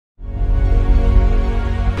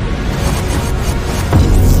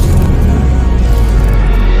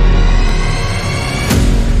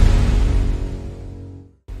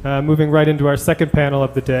moving right into our second panel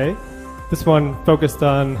of the day. This one focused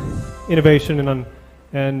on innovation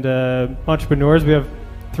and entrepreneurs. We have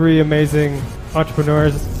three amazing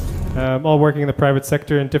entrepreneurs, all working in the private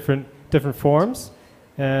sector in different forms.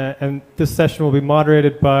 And this session will be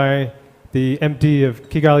moderated by the MD of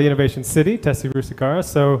Kigali Innovation City, Tesi Rusagara.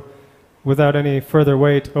 So without any further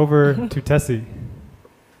wait, over to Tesi.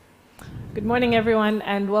 Good morning, everyone,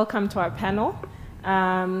 and welcome to our panel.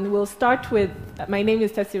 We'll start with, my name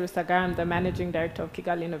is Tesi Rusagara, I'm the Managing Director of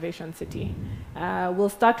Kigali Innovation City. We'll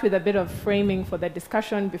start with a bit of framing for the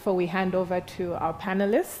discussion before we hand over to our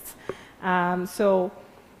panelists. So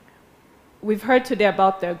we've heard today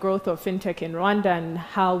about the growth of fintech in Rwanda and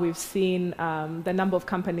how we've seen the number of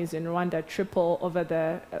companies in Rwanda triple over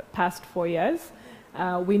the past 4 years.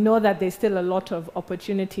 We know that there's still a lot of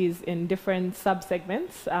opportunities in different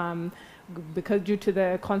sub-segments because due to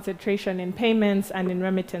the concentration in payments and in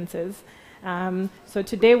remittances. So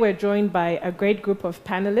today we're joined by a great group of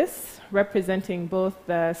panelists representing both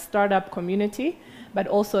the startup community, but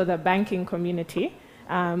also the banking community.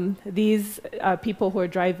 These are people who are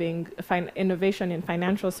driving innovation in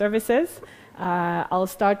financial services. I'll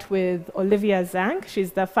start with Olivia Zank.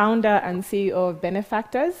 She's the founder and CEO of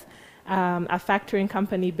BeneFactors, a factoring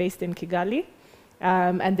company based in Kigali.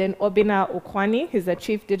 And then Obinna Ukwuani, he's the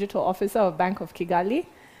Chief Digital Officer of Bank of Kigali.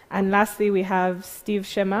 And lastly, we have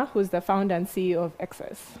Shema, who's the founder and CEO of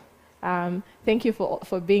Exuus. Thank you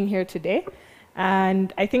for being here today.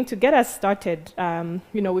 And I think to get us started,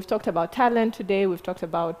 we've talked about talent today, we've talked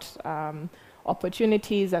about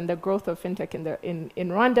opportunities and the growth of fintech in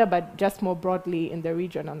Rwanda, but just more broadly in the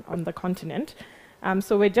region on the continent.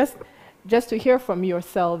 So we're just to hear from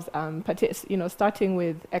yourselves, starting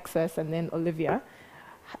with Exuus and then Olivia,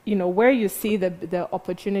 where you see the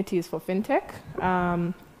opportunities for fintech,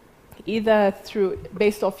 either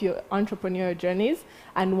based off your entrepreneurial journeys,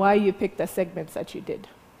 and why you picked the segments that you did.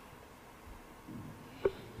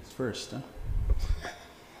 First, huh?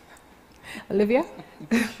 Olivia?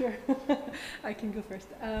 Sure, I can go first.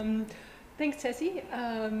 Thanks, Tesi.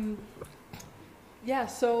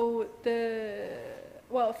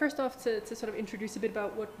 Well, first off, to sort of introduce a bit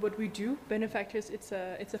about what we do. BeneFactors, it's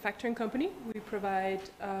a factoring company. We provide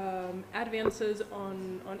advances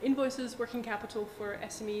on invoices, working capital for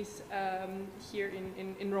SMEs here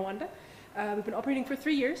in Rwanda. We've been operating for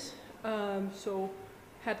 3 years, so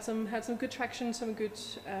had some good traction, some good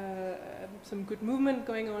movement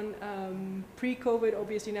going on. Pre-COVID,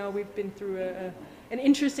 obviously now we've been through an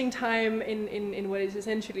interesting time in what is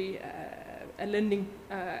essentially a lending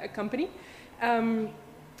company.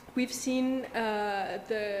 We've seen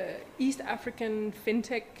the East African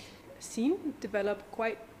fintech scene develop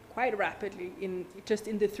quite rapidly in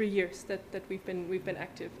the 3 years that we've been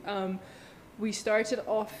active. We started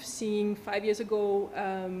off seeing 5 years ago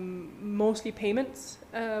mostly payments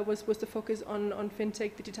was the focus on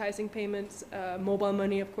fintech, digitizing payments, mobile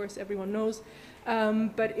money, of course, everyone knows.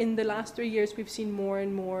 But in the last 3 years, we've seen more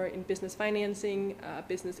and more in business financing,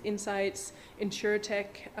 business insights, insurtech,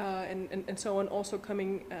 and so on, also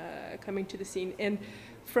coming to the scene. And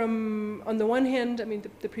on the one hand, I mean,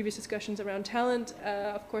 the previous discussions around talent,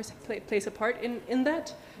 of course, plays a part in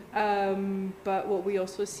that. But what we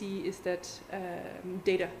also see is that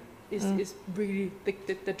data is really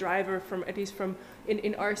the driver from, at least from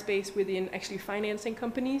in our space within actually financing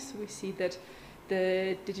companies. We see that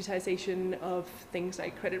the digitization of things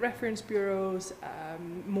like credit reference bureaus,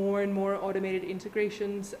 more and more automated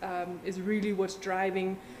integrations is really what's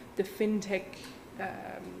driving the fintech,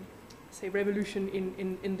 revolution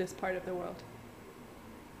in this part of the world.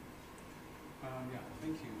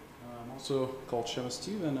 Thank you. I'm also called Shema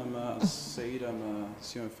Steve, and I'm Said. I'm a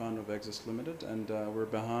CEO and founder of Exuus Limited, and we're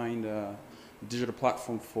behind a digital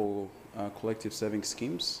platform for collective savings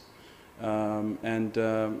schemes.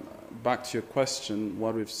 Back to your question,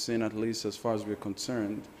 what we've seen, at least as far as we're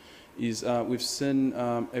concerned, is we've seen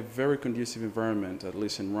a very conducive environment, at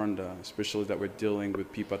least in Rwanda, especially that we're dealing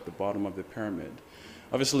with people at the bottom of the pyramid.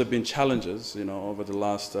 Obviously, there have been challenges, over the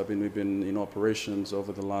last, we've been in operations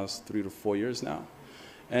over the last 3 to 4 years now.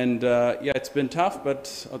 And it's been tough,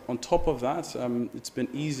 but on top of that, it's been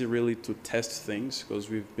easy really to test things because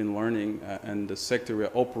we've been learning, and the sector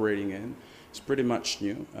we're operating in is pretty much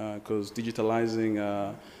new because digitalizing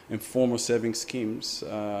informal saving schemes,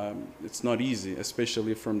 it's not easy,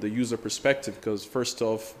 especially from the user perspective, because first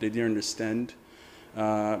off, they didn't understand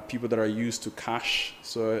people that are used to cash,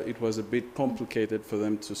 so it was a bit complicated for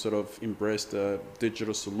them to sort of embrace the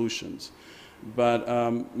digital solutions. But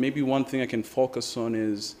maybe one thing I can focus on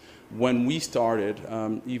is when we started,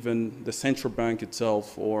 even the central bank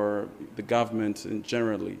itself or the government in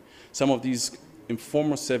generally, some of these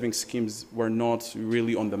informal saving schemes were not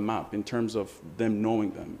really on the map in terms of them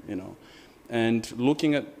knowing them, you know. And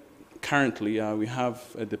looking at currently, we have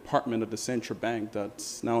a department at the central bank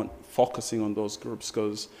that's now focusing on those groups,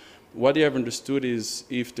 because what they have understood is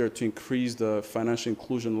if they're to increase the financial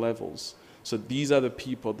inclusion levels, so these are the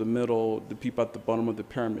people, the middle, the people at the bottom of the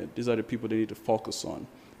pyramid, these are the people they need to focus on,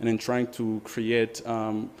 and then trying to create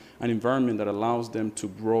an environment that allows them to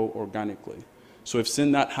grow organically. So we've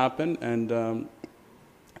seen that happen, and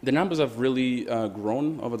the numbers have really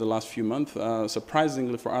grown over the last few months.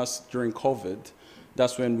 Surprisingly for us, during COVID,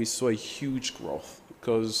 that's when we saw a huge growth,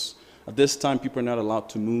 because at this time people are not allowed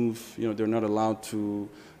to move, you know, they're not allowed to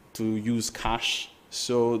use cash.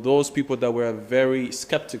 So those people that were very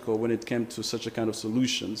skeptical when it came to such a kind of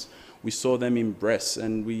solutions, we saw them embrace.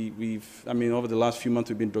 And I mean, over the last few months,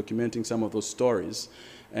 we've been documenting some of those stories.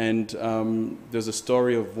 And there's a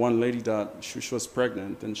story of one lady that she was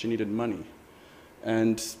pregnant and she needed money.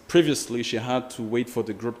 And previously, she had to wait for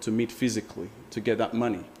the group to meet physically to get that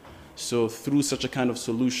money. So through such a kind of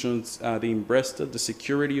solutions, they embraced it, the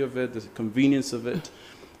security of it, the convenience of it.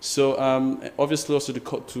 So obviously also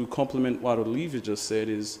to complement what Olivia just said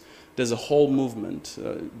is there's a whole movement,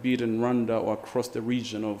 be it in Rwanda or across the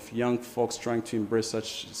region, of young folks trying to embrace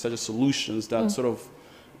such solutions that sort of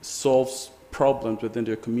solves problems within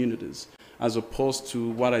their communities, as opposed to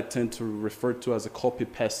what I tend to refer to as a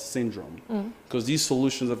copy-paste syndrome. Because these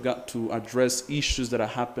solutions have got to address issues that are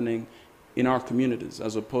happening in our communities,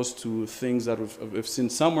 as opposed to things that we've seen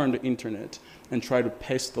somewhere on the internet and try to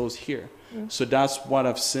paste those here. So that's what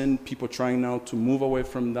I've seen, people trying now to move away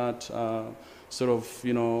from that sort of,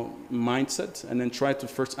 you know, mindset, and then try to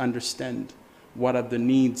first understand what are the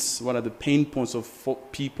needs, what are the pain points of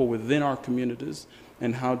people within our communities,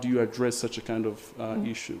 and how do you address such a kind of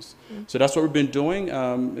issues. So that's what we've been doing.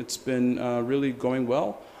 It's been really going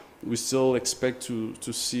well. We still expect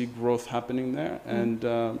to see growth happening there.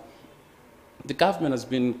 And the government has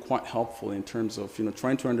been quite helpful in terms of, you know,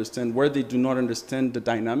 trying to understand where they do not understand the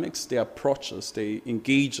dynamics, they approach us, they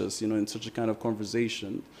engage us, you know, in such a kind of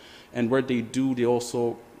conversation. And where they do, they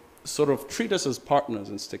also sort of treat us as partners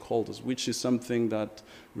and stakeholders, which is something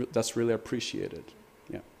that's really appreciated.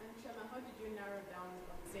 Yeah. And Shema, how did you narrow down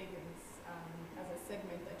on savings as a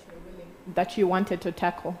segment that you wanted to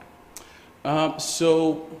tackle?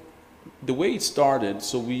 So the way it started,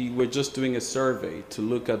 so we were just doing a survey to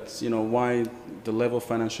look at, you know, why the level of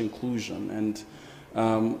financial inclusion. And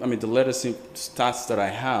I mean, the latest stats that I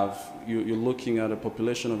have, you're looking at a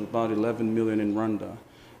population of about 11 million in Rwanda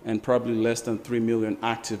and probably less than 3 million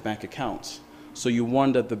active bank accounts. So you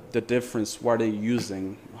wonder the difference, what are they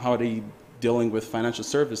using, how are they dealing with financial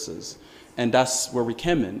services? And that's where we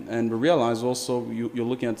came in. And we realized also you're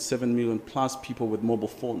looking at 7 million plus people with mobile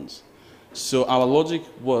phones. So our logic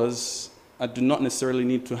was, I do not necessarily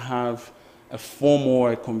need to have a formal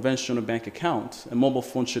or a conventional bank account. A mobile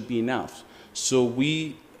phone should be enough. So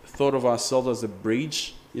we thought of ourselves as a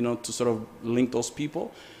bridge, you know, to sort of link those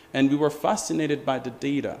people. And we were fascinated by the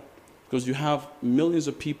data, because you have millions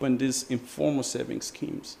of people in these informal savings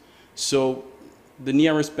schemes. So the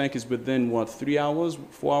nearest bank is within, what, 3 hours,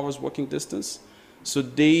 4 hours walking distance? So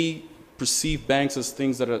they perceive banks as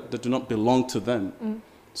things that do not belong to them.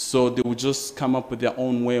 So they would just come up with their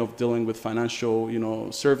own way of dealing with financial, you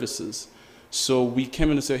know, services. So we came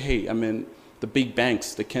in and said, hey, I mean, the big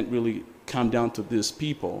banks, they can't really come down to these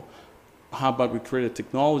people. How about we create a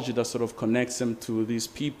technology that sort of connects them to these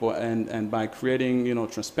people, and by creating, you know,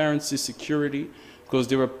 transparency, security, because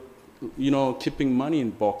they were, you know, keeping money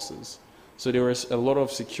in boxes. So there was a lot of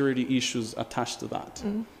security issues attached to that.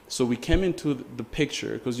 So we came into the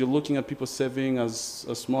picture, because you're looking at people saving as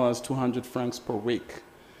small as 200 francs per week.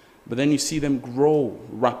 But then you see them grow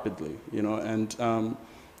rapidly, you know, and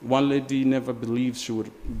one lady never believed she would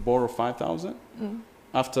borrow 5,000.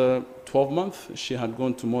 After 12 months, she had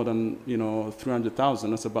gone to more than, you know, 300,000.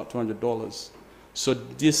 That's about $200. So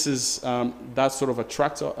this is, that sort of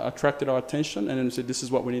attracted our attention, and then we said, this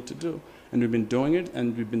is what we need to do. And we've been doing it,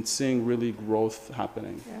 and we've been seeing really growth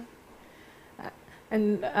happening. Yeah.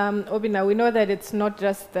 And Obinna, we know that it's not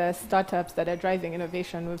just the startups that are driving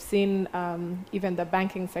innovation. We've seen even the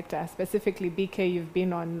banking sector, specifically BK, you've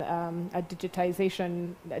been on a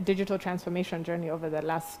digital transformation journey over the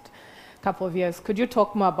last couple of years. Could you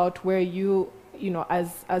talk more about where you know,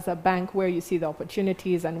 as a bank, where you see the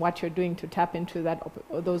opportunities and what you're doing to tap into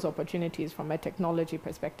those opportunities from a technology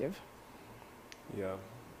perspective? Yeah,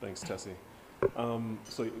 thanks, Tesi.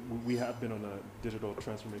 So we have been on a digital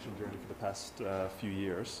transformation journey for the past few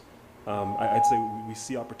years. I'd say we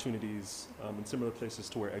see opportunities in similar places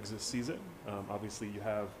to where Exuus sees it. Obviously, you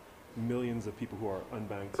have millions of people who are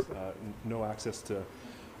unbanked, no access to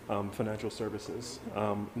financial services.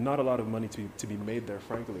 Not a lot of money to be made there,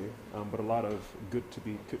 frankly, but a lot of good to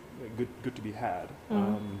be had,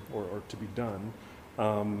 or to be done.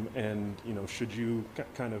 And should you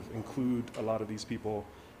kind of include a lot of these people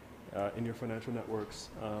in your financial networks,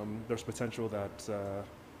 there's potential that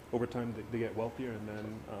over time they get wealthier, and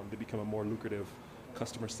then they become a more lucrative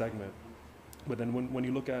customer segment. But then when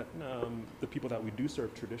you look at the people that we do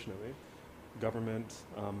serve traditionally, government,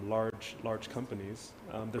 large companies,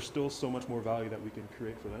 there's still so much more value that we can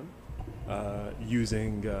create for them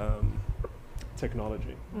using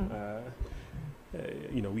technology.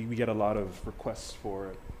 We get a lot of requests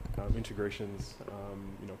for integrations,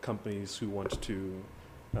 companies who want to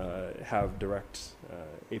have direct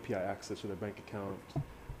API access to their bank account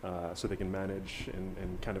so they can manage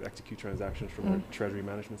and kind of execute transactions from their treasury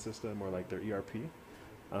management system or like their ERP,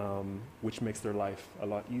 which makes their life a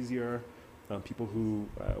lot easier. People who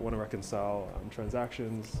want to reconcile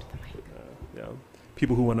transactions,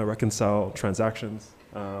 people who want to reconcile transactions,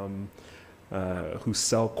 who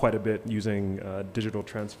sell quite a bit using digital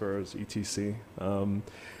transfers, etc.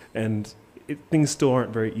 And things still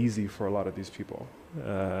aren't very easy for a lot of these people.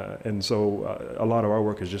 And so a lot of our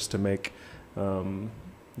work is just to make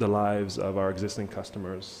the lives of our existing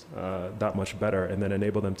customers that much better, and then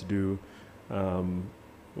enable them to do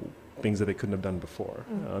things that they couldn't have done before.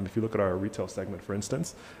 If you look at our retail segment, for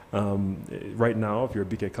instance, right now, if you're a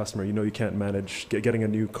BK customer, you can't manage, getting a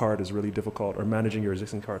new card is really difficult, or managing your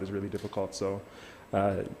existing card is really difficult. So,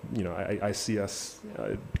 I see us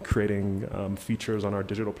creating features on our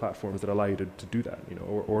digital platforms that allow you to do that.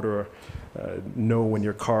 Or know when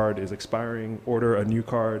your card is expiring, order a new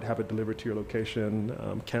card, have it delivered to your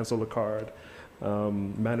location, cancel the card,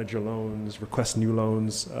 manage your loans, request new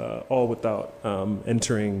loans, all without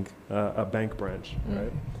entering a bank branch,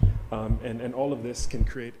 right? And all of this can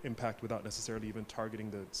create impact without necessarily even targeting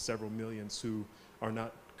the several millions who are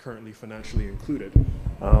not currently financially included.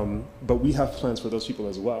 But we have plans for those people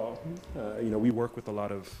as well. We work with a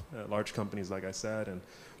lot of large companies, like I said, and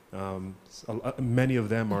many of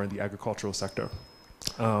them are in the agricultural sector.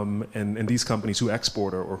 And these companies who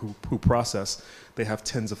export or who process, they have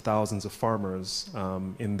tens of thousands of farmers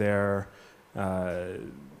in their,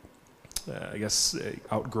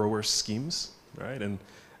 outgrower schemes, right? And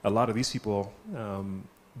a lot of these people,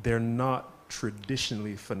 they're not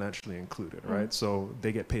traditionally financially included, right? So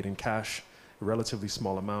they get paid in cash, relatively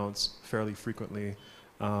small amounts, fairly frequently.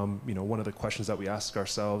 One of the questions that we ask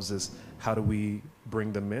ourselves is, how do we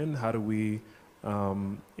bring them in? How do we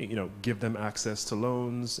give them access to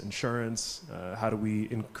loans, insurance? How do we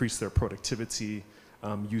increase their productivity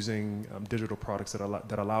using digital products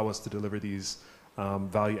that allow us to deliver these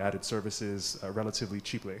value-added services relatively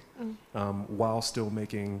cheaply, while still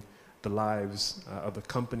making the lives of the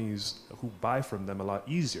companies who buy from them a lot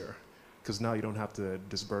easier? Because now you don't have to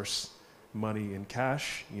disburse money in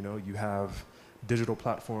cash. You have digital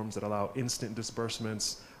platforms that allow instant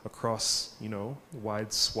disbursements across,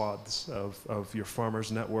 wide swaths of your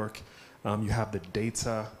farmers network. You have the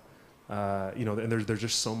data, and there's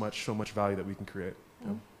just so much value that we can create.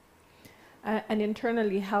 And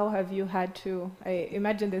internally, how have you had to, I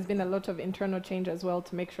imagine there's been a lot of internal change as well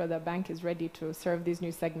to make sure the bank is ready to serve these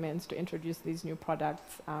new segments, to introduce these new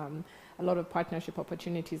products, a lot of partnership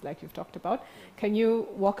opportunities like you've talked about. Can you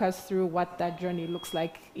walk us through what that journey looks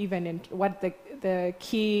like, even in what the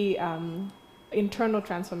key internal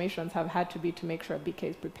transformations have had to be to make sure BK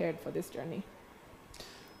is prepared for this journey?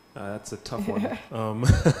 That's a tough one,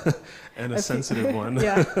 and a sensitive one.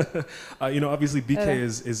 Yeah. Obviously BK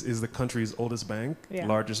is the country's oldest bank, Yeah.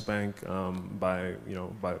 largest bank by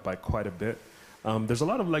quite a bit. There's a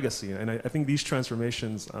lot of legacy, and I think these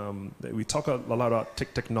transformations, we talk a lot about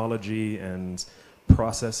technology and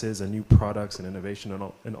processes and new products and innovation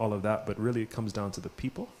and all of that, but really it comes down to the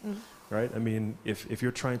people, right? I mean, if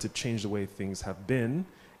you're trying to change the way things have been,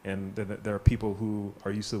 and there are people who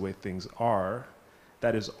are used to the way things are,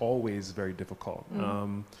 that is always very difficult.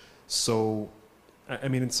 So, I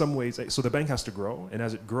mean, in some ways, so the bank has to grow, and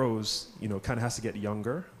as it grows, kind of has to get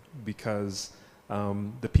younger, because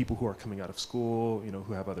the people who are coming out of school,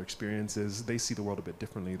 who have other experiences, they see the world a bit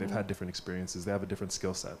differently. They've had different experiences. They have a different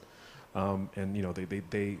skill set. And,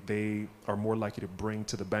 they are more likely to bring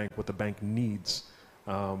to the bank what the bank needs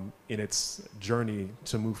in its journey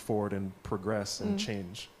to move forward and progress and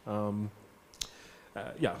change.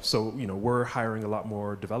 So we're hiring a lot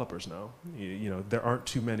more developers now. There aren't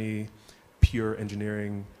too many pure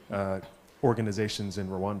engineering organizations in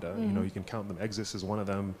Rwanda. You can count them. Exuus is one of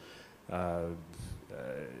them.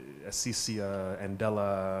 Asisia,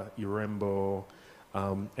 Andela, Urembo,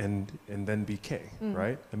 and then BK,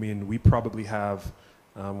 right? I mean, we probably have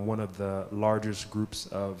one of the largest groups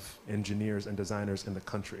of engineers and designers in the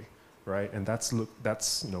country, right? And that's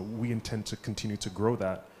you know, we intend to continue to grow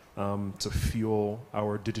that to fuel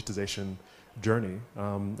our digitization journey.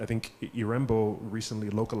 I think Irembo recently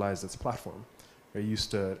localized its platform. It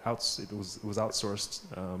used to it was outsourced,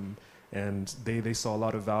 and they saw a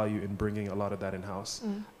lot of value in bringing a lot of that in-house.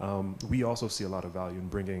 We also see a lot of value in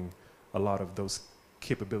bringing a lot of those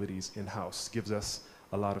capabilities in-house. Gives us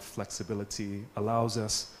a lot of flexibility, allows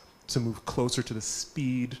us to move closer to the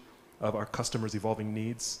speed of our customers' evolving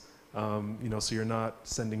needs. You know, so you're not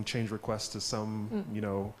sending change requests to some, you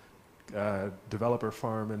know, developer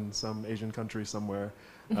farm in some Asian country somewhere.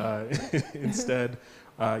 Instead,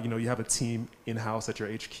 you know, you have a team in-house at your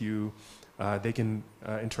HQ. They can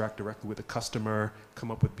interact directly with the customer,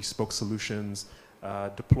 come up with bespoke solutions,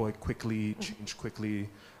 deploy quickly, change quickly,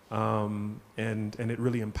 and it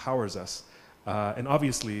really empowers us. And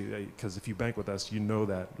obviously, because if you bank with us, you know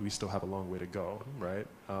that we still have a long way to go, right?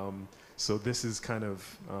 So this is kind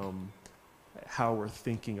of how we're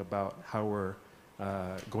thinking about how we're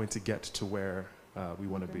going to get to where we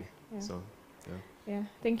want to be. Yeah. So, yeah. Yeah,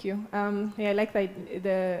 thank you. Yeah, I like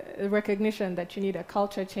the recognition that you need a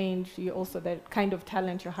culture change. You also, the kind of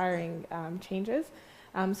talent you're hiring changes.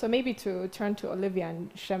 So maybe to turn to Olivia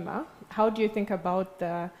and Shema, how do you think about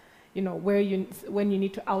the, you know, when you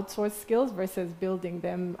need to outsource skills versus building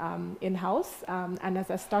them in-house? And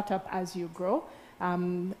as a startup, as you grow,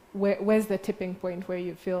 where's the tipping point where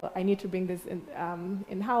you feel I need to bring this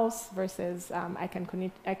in-house versus I can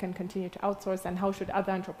continue to outsource, and how should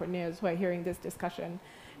other entrepreneurs who are hearing this discussion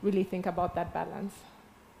really think about that balance?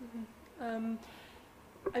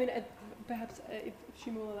 I mean, perhaps if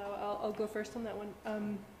Shema will allow, I'll go first on that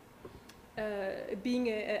one. Being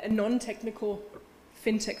a non-technical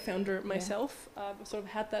fintech founder myself, sort of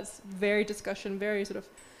had that very discussion, very sort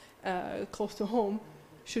of close to home.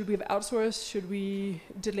 Should we have outsourced? Should we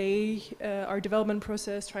delay our development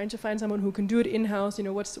process, trying to find someone who can do it in-house? You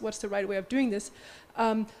know, what's the right way of doing this?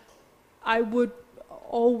 I would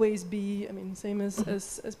always be, I mean, same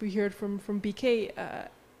as we heard from BK,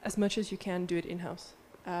 as much as you can do it in-house.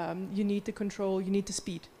 You need the control, you need the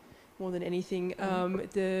speed more than anything.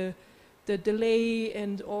 The delay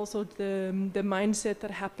and also the mindset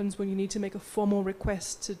that happens when you need to make a formal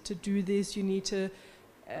request to do this. You need to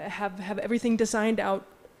have everything designed out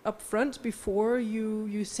up front before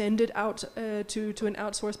you send it out to an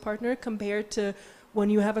outsourced partner, compared to when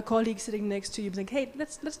you have a colleague sitting next to you saying, hey,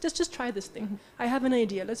 let's just try this thing. I have an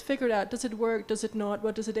idea, let's figure it out. Does it work? Does it not?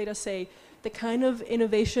 What does the data say? The kind of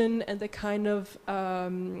innovation and the kind of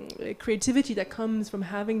creativity that comes from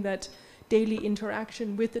having that daily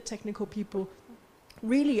interaction with the technical people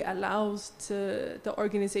really allows the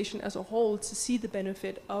organization as a whole to see the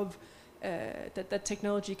benefit of that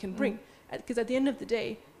technology can bring. Because at the end of the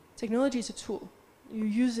day, technology is a tool. You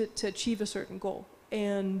use it to achieve a certain goal,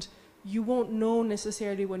 and you won't know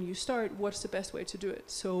necessarily when you start what's the best way to do it.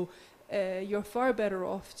 So you're far better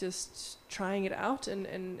off just trying it out and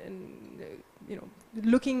you know,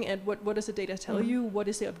 looking at what does the data tell you, what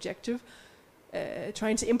is the objective,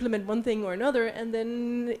 trying to implement one thing or another, and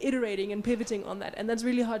then iterating and pivoting on that. And that's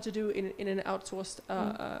really hard to do in an outsourced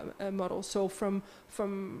model. So from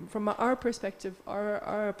our perspective,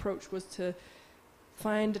 our approach was to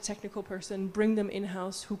find a technical person, bring them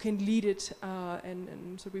in-house who can lead it,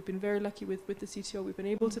 and so we've been very lucky with the CTO. We've been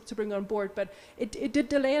able to bring on board, but it did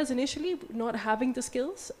delay us initially, not having the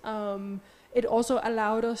skills. It also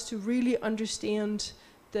allowed us to really understand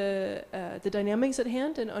the dynamics at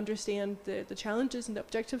hand and understand the challenges and the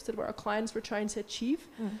objectives that our clients were trying to achieve,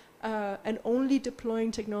 and only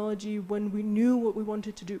deploying technology when we knew what we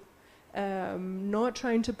wanted to do. Not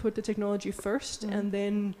trying to put the technology first and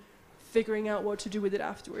then figuring out what to do with it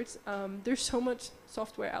afterwards. There's so much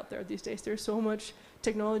software out there these days. There's so much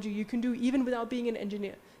technology you can do even without being an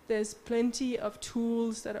engineer. There's plenty of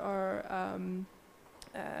tools that are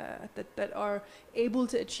that are able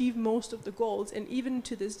to achieve most of the goals. And even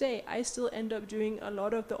to this day, I still end up doing a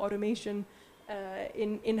lot of the automation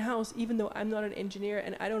in-house, even though I'm not an engineer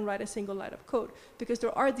and I don't write a single line of code, because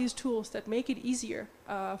there are these tools that make it easier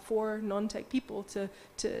for non-tech people to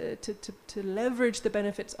leverage the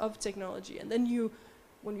benefits of technology. And then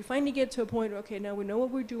when you finally get to a point, okay, now we know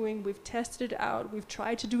what we're doing, we've tested it out, we've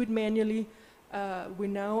tried to do it manually, we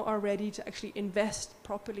now are ready to actually invest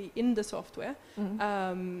properly in the software.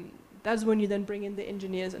 That's when you then bring in the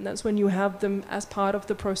engineers, and that's when you have them as part of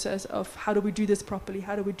the process of how do we do this properly,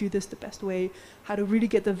 how do we do this the best way, how to really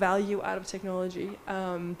get the value out of technology.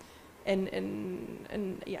 And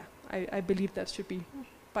yeah, I believe that should be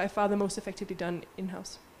by far the most effectively done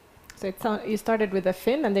in-house. So you started with the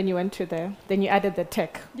fin, and then you went to then you added the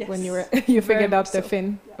tech when you Very figured out the so.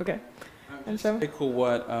 fin. Okay. And so echo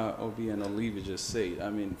what Obi and Olivia just said. I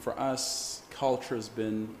mean, for us, culture has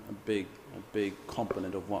been a big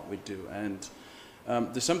component of what we do, and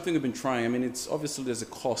there's something we've been trying. I mean, it's obviously there's a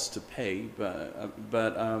cost to pay,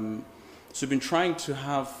 but so we've been trying to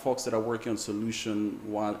have folks that are working on solution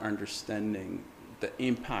while understanding the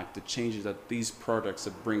impact, the changes that these products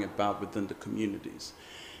are bring about within the communities.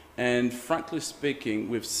 And frankly speaking,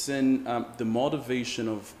 we've seen the motivation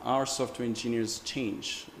of our software engineers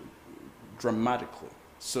change dramatically.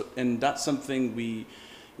 So, and that's something we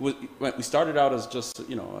started out as just,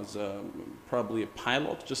 as probably a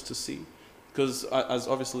pilot just to see. Because as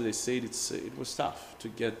obviously they said, it was tough to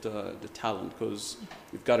get the talent, because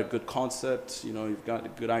you've got a good concept, you've got a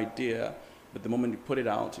good idea, but the moment you put it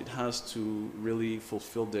out, it has to really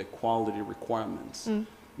fulfill their quality requirements.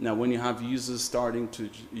 Now, when you have users starting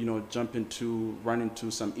to, run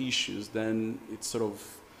into some issues, then it sort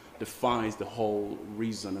of defies the whole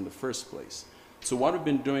reason in the first place. So what we've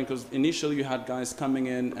been doing, because initially you had guys coming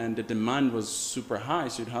in and the demand was super high,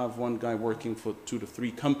 so you'd have one guy working for 2 to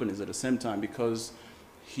 3 companies at the same time because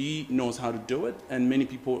he knows how to do it and many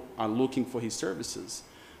people are looking for his services.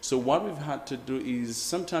 So what we've had to do is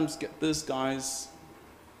sometimes get these guys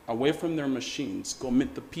away from their machines, go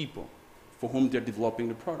meet the people for whom they're developing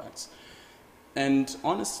the products. And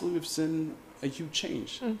honestly, we've seen a huge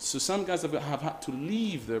change. So some guys have had to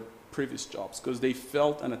leave their previous jobs because they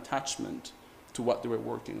felt an attachment to what they were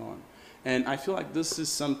working on. And I feel like this is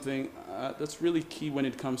something that's really key when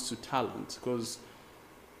it comes to talent, because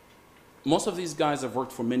most of these guys have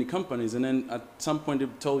worked for many companies, and then at some point they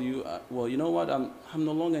tell you, well, you know what, I'm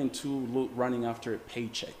no longer into running after a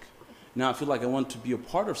paycheck. Now I feel like I want to be a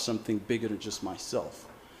part of something bigger than just myself.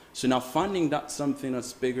 So now finding that something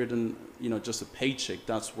that's bigger than just a paycheck,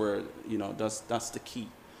 that's where that's the key.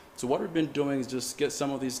 So what we've been doing is just get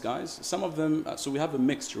some of these guys, some of them, so we have a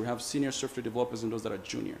mixture. We have senior software developers and those that are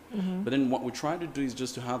junior. But then what we try to do is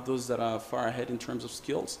just to have those that are far ahead in terms of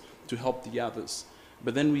skills to help the others.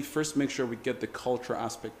 But then we first make sure we get the culture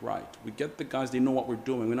aspect right. We get the guys, they know what we're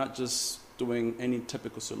doing. We're not just doing any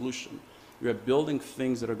typical solution. We are building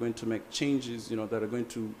things that are going to make changes, that are going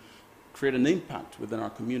to create an impact within our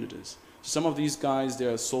communities. Some of these guys, they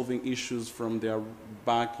are solving issues from their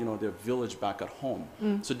back, their village back at home.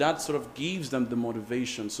 So that sort of gives them the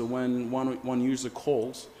motivation. So when one user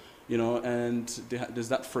calls, and there's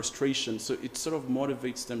that frustration, so it sort of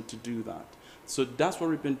motivates them to do that. So that's what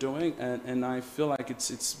we've been doing, and I feel like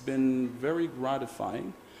it's been very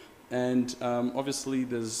gratifying. And obviously,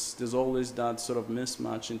 there's always that sort of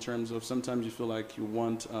mismatch in terms of sometimes you feel like you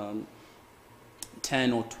want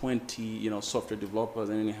 10 or 20, software developers,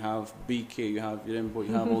 and then you have BK, you have Irembo,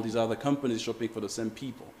 you have all these other companies shopping for the same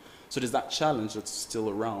people. So there's that challenge that's still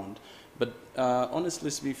around. But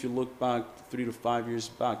honestly, if you look back 3 to 5 years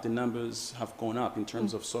back, the numbers have gone up in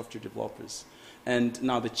terms of software developers. And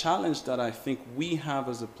now the challenge that I think we have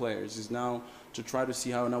as a players is now to try to see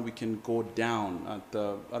how now we can go down at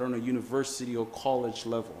the, university or college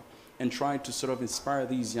level and try to sort of inspire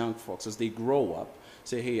these young folks as they grow up.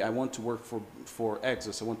 Say, hey, I want to work for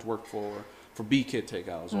Exuus, I want to work for BK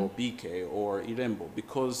Takeouts or BK or Irembo,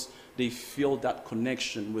 because they feel that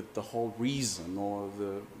connection with the whole reason or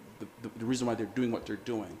the reason why they're doing what they're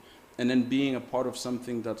doing. And then being a part of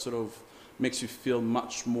something that sort of makes you feel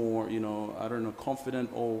much more, confident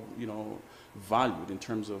or, valued in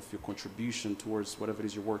terms of your contribution towards whatever it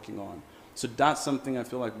is you're working on. So that's something I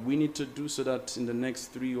feel like we need to do so that in the next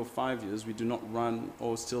 3 or 5 years, we do not run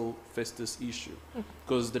or still face this issue.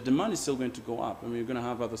 Because the demand is still going to go up. I mean, you're going to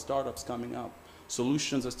have other startups coming up.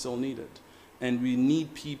 Solutions are still needed. And we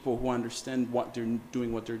need people who understand what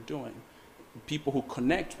they're doing. People who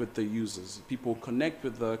connect with the users, people who connect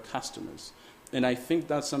with the customers. And I think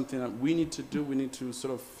that's something that we need to do. We need to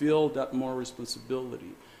sort of feel that more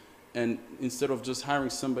responsibility. And instead of just hiring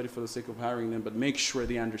somebody for the sake of hiring them, but make sure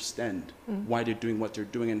they understand why they're doing what they're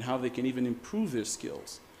doing and how they can even improve their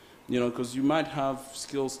skills. Because you might have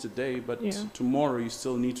skills today, but tomorrow you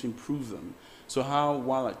still need to improve them. So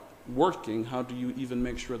while working, how do you even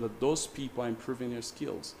make sure that those people are improving their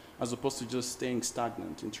skills, as opposed to just staying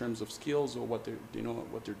stagnant in terms of skills or what they're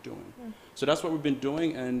doing? So that's what we've been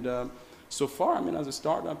doing, and so far, as a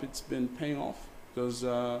startup, it's been paying off, because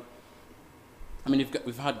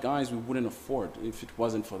we've had guys we wouldn't afford if it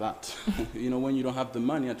wasn't for that. When you don't have the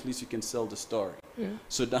money, at least you can sell the story.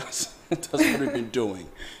 So that's what we've been doing.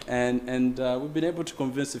 And we've been able to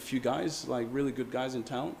convince a few guys, like really good guys in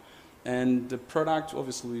town. And the product,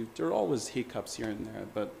 obviously, there are always hiccups here and there,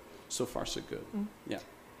 but so far so good. Yeah.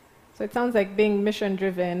 So it sounds like being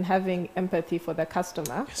mission-driven, having empathy for the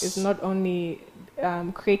customer is not only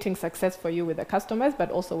creating success for you with the customers, but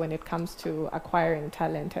also when it comes to acquiring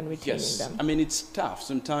talent and retaining them. I mean, it's tough.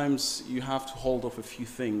 Sometimes you have to hold off a few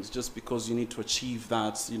things just because you need to achieve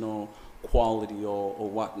that, you know, quality or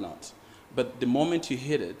whatnot. But the moment you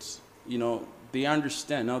hit it, you know, they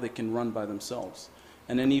understand now they can run by themselves.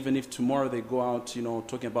 And then even if tomorrow they go out, you know,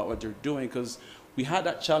 talking about what they're doing, because we had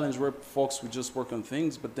that challenge where folks would just work on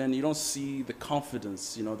things, but then you don't see the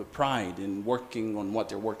confidence, you know, the pride in working on what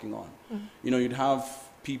they're working on. Mm-hmm. You know, you'd have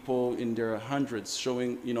people in their hundreds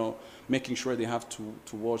showing, you know, making sure they have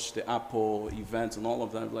to watch the Apple events and all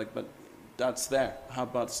of that. Like, but that's there. How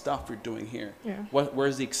about stuff we're doing here? Yeah.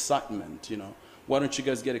 Where's the excitement, you know? Why don't you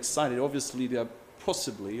guys get excited? Obviously, they're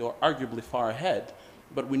possibly or arguably far ahead,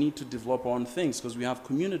 but we need to develop our own things because we have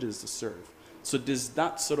communities to serve. So there's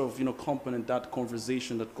that sort of, you know, component, that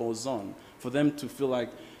conversation that goes on for them to feel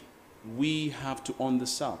like we have to own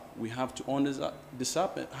this up. We have to own this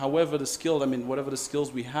up. However, the skill, I mean, whatever the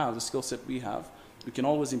skills we have, the skill set we have, we can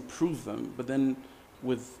always improve them, but then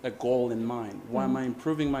with a goal in mind. Why am I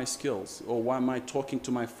improving my skills? Or why am I talking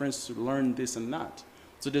to my friends to learn this and that?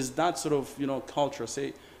 So there's that sort of, you know, culture.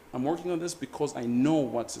 Say, I'm working on this because I know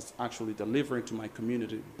what it's actually delivering to my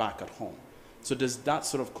community back at home. So there's that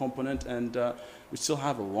sort of component, and we still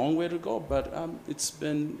have a long way to go, but it's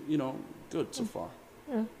been, you know, good so far.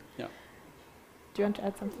 Yeah. Yeah. Do you want to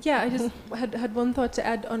add something? Yeah, I just had one thought to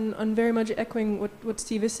add on very much echoing what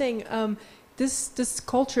Steve is saying. This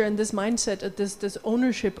culture and this mindset, this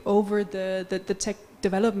ownership over the tech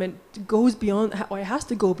development goes beyond, or it has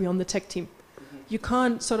to go beyond the tech team. Mm-hmm. You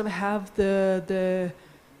can't sort of have the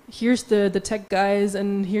here's the tech guys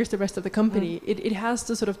and here's the rest of the company. It has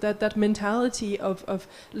to sort of that mentality of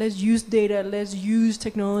let's use data, let's use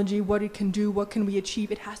technology, what it can do, what can we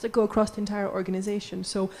achieve. It has to go across the entire organization.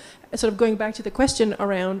 So sort of going back to the question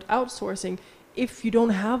around outsourcing, if you don't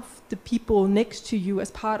have the people next to you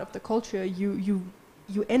as part of the culture, you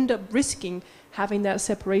end up risking having that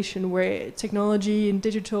separation where technology and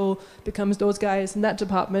digital becomes those guys in that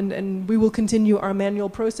department, and we will continue our manual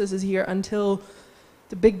processes here until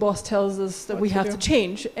the big boss tells us that we have to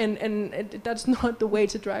change, and that's not the way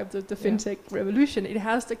to drive the fintech revolution. It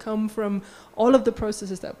has to come from all of the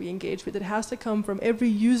processes that we engage with. It has to come from every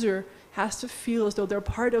user has to feel as though they're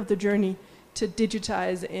part of the journey to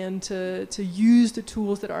digitize and to use the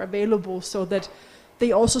tools that are available, so that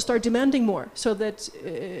they also start demanding more, so that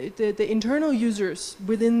the internal users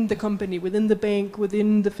within the company, within the bank,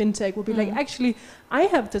 within the fintech will be like, actually, I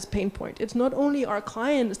have this pain point. It's not only our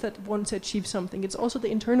clients that want to achieve something, it's also the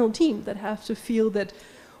internal team that have to feel that,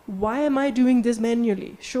 why am I doing this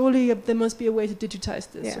manually? Surely there must be a way to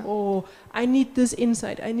digitize this. Yeah. Or I need this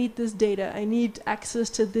insight, I need this data, I need access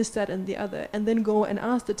to this, that, and the other. And then go and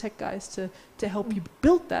ask the tech guys to help you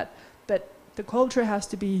build that. But the culture has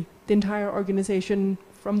to be the entire organization,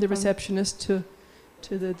 from the receptionist to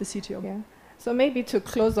the CTO. Yeah. So maybe to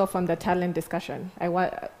close off on the talent discussion, I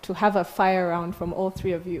want to have a fire round from all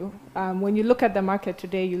three of you. When you look at the market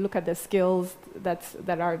today, you look at the skills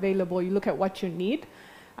that are available, you look at what you need.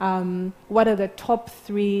 What are the top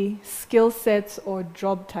 3 skill sets or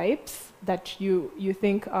job types that you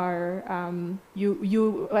think are,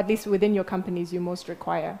 you at least within your companies, you most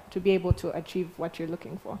require to be able to achieve what you're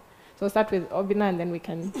looking for? So we'll start with Obinna, and then we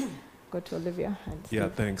can go to Olivia. And Steve. Yeah,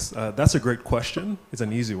 thanks. That's a great question. It's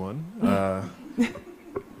an easy one.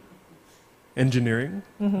 Engineering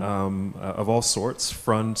of all sorts,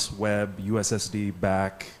 front, web, USSD,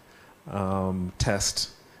 back, test,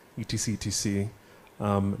 etc., etc.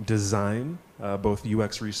 Design, both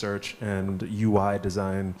UX research and UI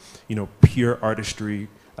design, you know, pure artistry,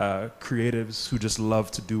 creatives who just love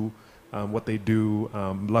to do what they do,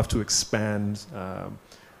 love to expand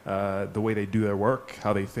the way they do their work,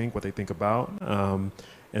 how they think, what they think about.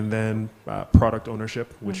 And then product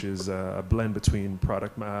ownership, which is a blend between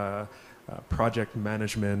project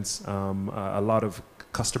management, a lot of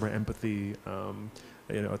customer empathy,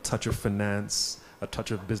 you know, a touch of finance, a touch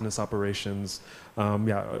of business operations.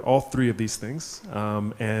 Yeah, all 3 of these things.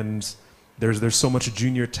 And there's so much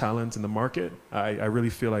junior talent in the market. I really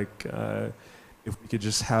feel like if we could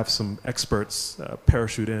just have some experts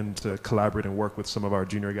parachute in to collaborate and work with some of our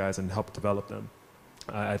junior guys and help develop them,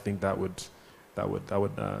 I think that would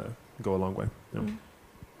go a long way. Yeah.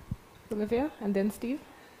 Olivia, and then Steve.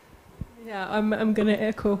 Yeah, I'm gonna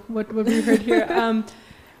echo what we heard here.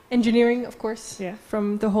 Engineering, of course,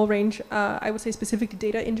 from the whole range. I would say specifically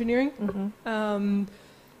data engineering.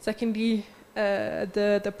 Secondly,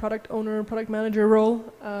 the product owner, product manager role,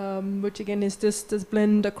 which again is this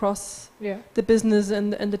blend across the business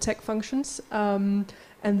and the tech functions.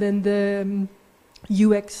 and then the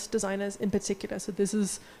UX designers in particular. So this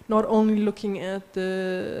is not only looking at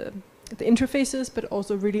the interfaces, but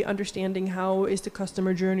also really understanding how is the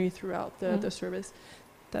customer journey throughout the service.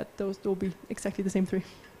 Those will be exactly the same three.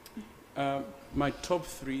 My top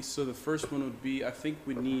three, so the first one would be, I think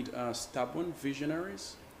we need stubborn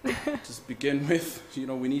visionaries. Just begin with,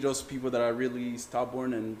 we need those people that are really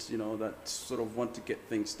stubborn and, that sort of want to get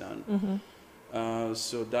things done.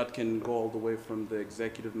 So that can go all the way from the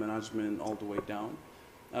executive management all the way down.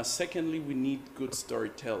 Secondly, we need good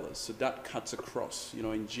storytellers. So that cuts across,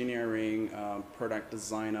 engineering, product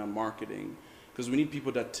designer, marketing, because we need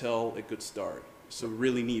people that tell a good story. So we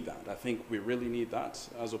really need that. I think we really need that,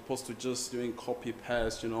 as opposed to just doing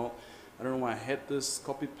copy-paste, I don't know why I hate this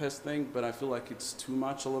copy-paste thing, but I feel like it's too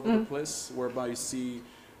much all over the place, whereby you see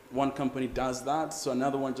one company does that, so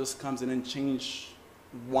another one just comes in and change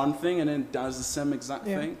one thing and then does the same exact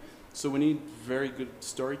thing. So we need very good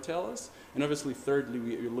storytellers. And obviously, thirdly,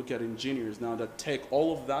 we look at engineers now that take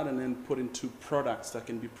all of that and then put into products that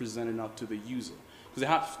can be presented out to the user. Because they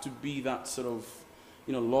have to be that sort of,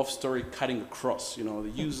 love story cutting across,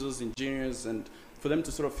 the users, engineers, and for them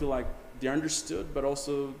to sort of feel like they're understood, but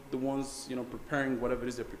also the ones, preparing whatever it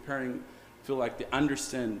is they're preparing, feel like they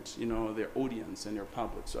understand, their audience and their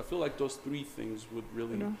public. So I feel like those three things would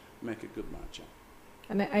really make a good match. Yeah.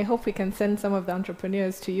 And I hope we can send some of the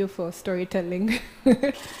entrepreneurs to you for storytelling.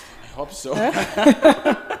 I hope so.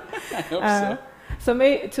 I hope so. So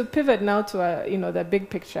to pivot now to the big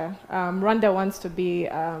picture, Rwanda wants to be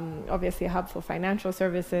obviously a hub for financial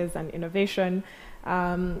services and innovation.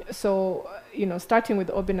 So starting with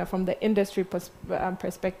Obinna, from the industry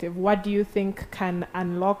perspective, what do you think can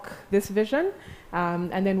unlock this vision?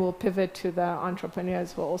 And then we'll pivot to the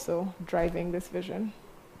entrepreneurs who are also driving this vision.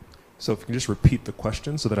 So if you can just repeat the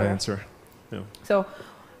question so that I answer. Yeah. So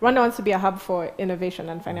Rwanda wants to be a hub for innovation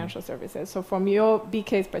and financial services. So from your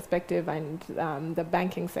BK's perspective and the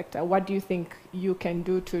banking sector, what do you think you can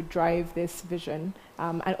do to drive this vision?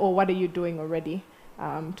 Or what are you doing already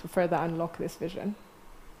to further unlock this vision?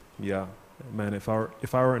 Yeah, man, if I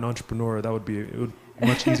were an entrepreneur, it would be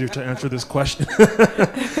much easier to answer this question.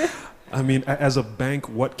 I mean, as a bank,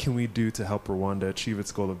 what can we do to help Rwanda achieve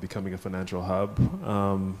its goal of becoming a financial hub?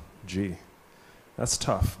 That's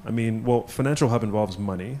tough. I mean, well, financial hub involves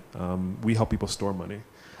money. We help people store money.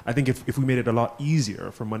 I think if we made it a lot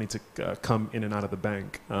easier for money to come in and out of the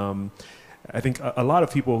bank, I think a lot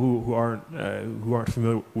of people who aren't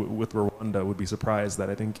familiar with Rwanda would be surprised that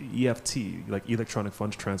I think EFT, like electronic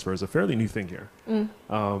funds transfer, is a fairly new thing here.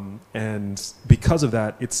 And because of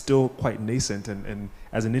that, it's still quite nascent. And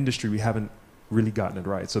as an industry, we haven't really gotten it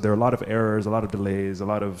right. So there are a lot of errors, a lot of delays, a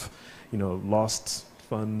lot of lost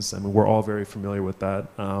funds. I mean, we're all very familiar with that.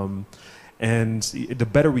 And the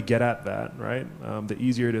better we get at that, right, the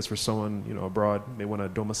easier it is for someone abroad. They want to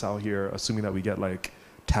domicile here, assuming that we get like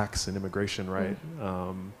tax and immigration right.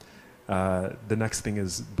 The next thing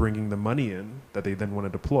is bringing the money in that they then want to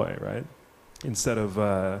deploy, right? Instead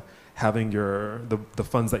of having the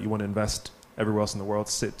funds that you want to invest everywhere else in the world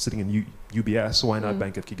sitting in UBS, why not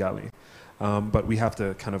Bank of Kigali? But we have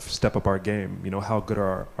to kind of step up our game. How good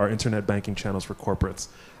are our internet banking channels for corporates?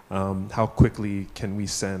 How quickly can we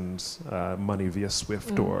send money via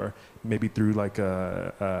SWIFT or maybe through like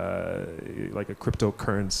a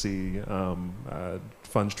cryptocurrency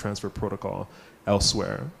funds transfer protocol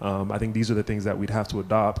elsewhere? I think these are the things that we'd have to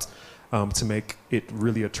adopt to make it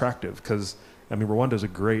really attractive. Because I mean, Rwanda is a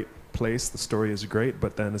great place. The story is great,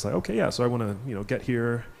 but then it's like, okay, yeah, so I want to get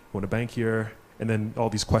here, I want to bank here. And then all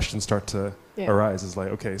these questions start to arise. It's like,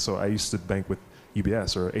 okay, so I used to bank with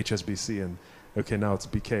UBS or HSBC, and okay, now it's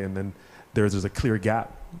BK, and then there's a clear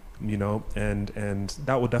gap, and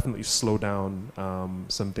that will definitely slow down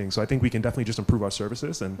some things. So I think we can definitely just improve our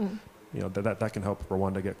services, and that can help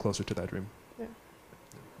Rwanda get closer to that dream. Yeah.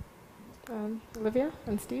 Olivia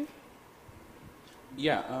and Steve.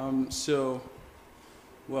 Yeah. So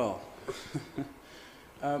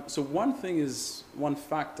one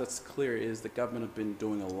fact that's clear is the government have been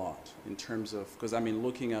doing a lot in terms of, because I mean,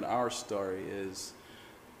 looking at our story is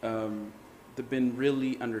they've been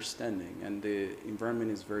really understanding, and the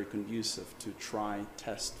environment is very conducive to try,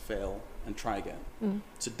 test, fail, and try again.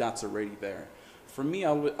 So that's already there. For me,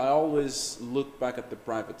 I always look back at the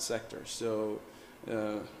private sector. So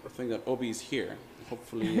I think that Obi is here.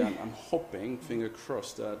 Hopefully, I'm hoping, finger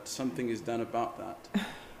crossed, that something is done about that.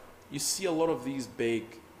 You see a lot of these big,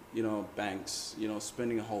 banks,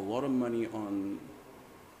 spending a whole lot of money on,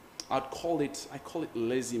 I call it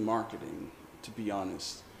lazy marketing, to be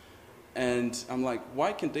honest. And I'm like,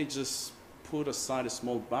 why can't they just put aside a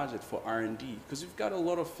small budget for R&D, because you've got a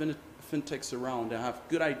lot of fintechs around that have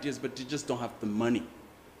good ideas, but they just don't have the money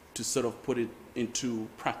to sort of put it into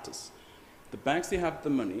practice. The banks, they have the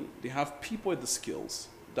money, they have people with the skills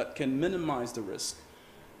that can minimize the risk,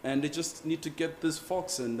 and they just need to get these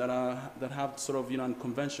folks in that have sort of, you know,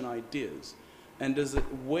 unconventional ideas. And there's a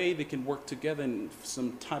way they can work together in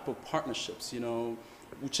some type of partnerships, you know,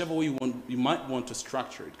 whichever way you might want to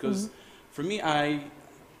structure it. Because for me, I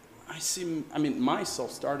mean,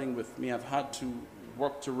 myself, starting with me, I've had to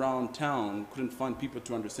work around town, couldn't find people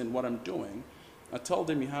to understand what I'm doing. I told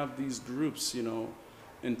them, you have these groups, you know,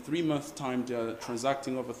 in 3 months' time, they're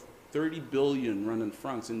transacting over 30 billion Rwandan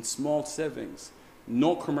francs in small savings.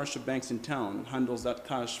 No commercial banks in town handles that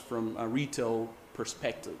cash from a retail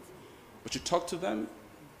perspective. But you talk to them,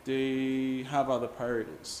 they have other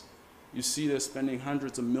priorities. You see they're spending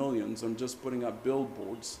hundreds of millions on just putting up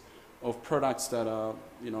billboards of products that are,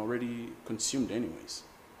 you know, already consumed anyways.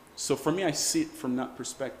 So for me, I see it from that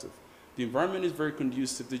perspective. The environment is very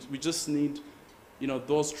conducive. We just need, you know,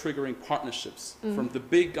 those triggering partnerships from the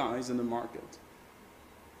big guys in the market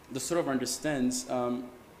that sort of understands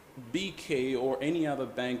BK or any other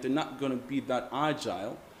bank, they're not going to be that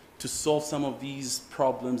agile to solve some of these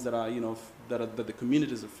problems that are, you know, that the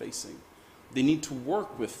communities are facing. They need to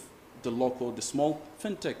work with the small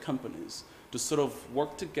fintech companies to sort of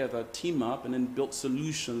work together, team up, and then build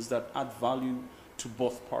solutions that add value to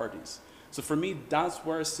both parties. So for me, that's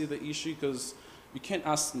where I see the issue, because you can't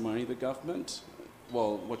ask money, the government.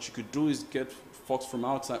 Well, what you could do is get folks from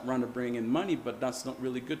outside Rwanda to bring in money, but that's not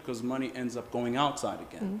really good because money ends up going outside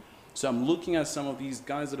again. So I'm looking at some of these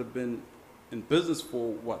guys that have been in business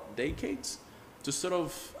for, what, decades, to sort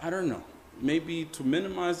of, I don't know, maybe to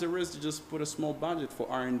minimize the risk, to just put a small budget for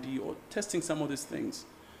R&D or testing some of these things.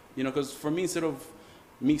 You know, because for me, instead of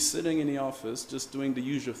me sitting in the office just doing the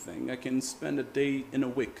usual thing, I can spend a day in a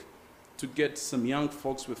week to get some young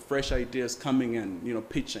folks with fresh ideas coming in, you know,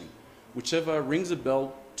 pitching. Whichever rings a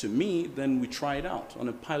bell to me, then we try it out on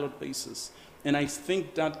a pilot basis. And I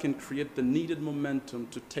think that can create the needed momentum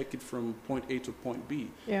to take it from point A to point B.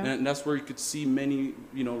 Yeah. And that's where you could see many,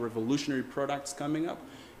 you know, revolutionary products coming up.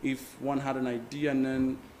 If one had an idea, and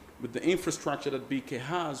then with the infrastructure that BK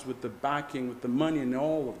has, with the backing, with the money and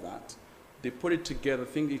all of that, they put it together. I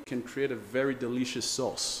think it can create a very delicious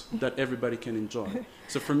sauce that everybody can enjoy.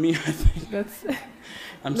 So for me, I think that's.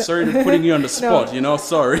 I'm sorry to putting you on the spot. No, you know,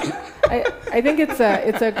 sorry. I think it's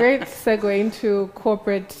a great segue into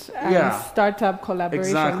corporate startup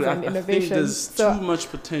collaborations and innovation. I think there's too much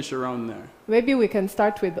potential around there. Maybe we can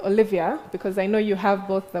start with Olivia, because I know you have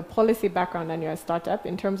both the policy background and you're a startup,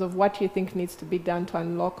 in terms of what you think needs to be done to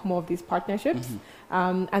unlock more of these partnerships.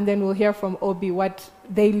 And then we'll hear from Obi what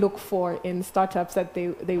they look for in startups that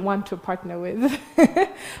they want to partner with,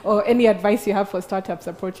 or any advice you have for startups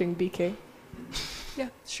approaching BK. Yeah,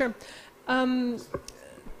 sure. I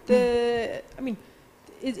mean,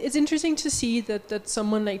 it's interesting to see that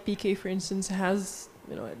someone like BK, for instance, has,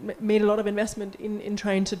 you know, made a lot of investment in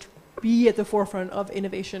trying to be at the forefront of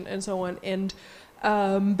innovation and so on. And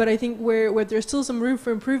but I think where there's still some room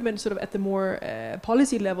for improvement, sort of at the more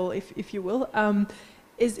policy level, if you will,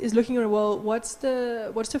 is looking at, well, what's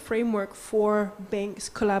the framework for banks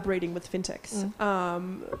collaborating with fintechs?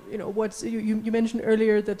 You know, you mentioned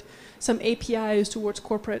earlier that some APIs towards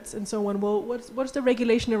corporates and so on. Well, what's the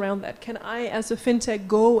regulation around that? Can I, as a fintech,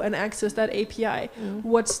 go and access that API?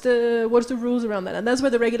 What's the rules around that? And that's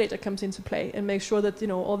where the regulator comes into play and makes sure that, you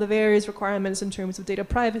know, all the various requirements in terms of data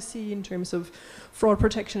privacy, in terms of fraud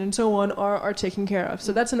protection and so on are taken care of.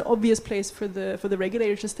 So that's an obvious place for the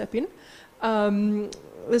regulator to step in.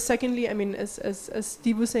 Secondly, I mean, as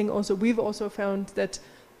Steve was saying, also we've also found that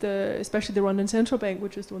especially the Rwandan Central Bank,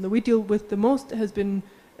 which is the one that we deal with the most, has been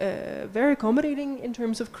very accommodating in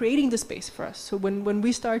terms of creating the space for us. So when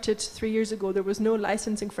we started 3 years ago, there was no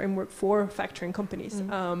licensing framework for factoring companies.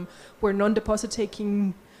 We're non-deposit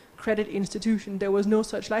taking credit institution. There was no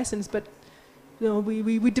such license, but you know,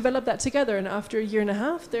 we developed that together, and after a year and a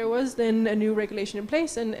half, there was then a new regulation in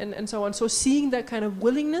place, and so on. So seeing that kind of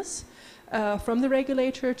willingness from the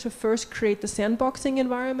regulator to first create the sandboxing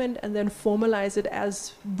environment and then formalize it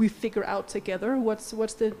as we figure out together what's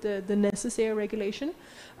the necessary regulation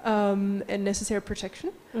and necessary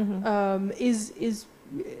protection is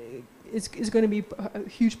going to be a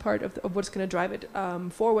huge part of what's going to drive it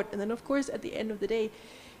forward. And then, of course, at the end of the day,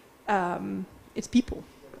 it's people.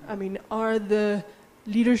 I mean, are the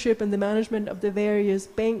leadership and the management of the various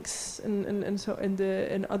banks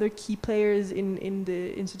and other key players in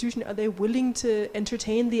the institution, are they willing to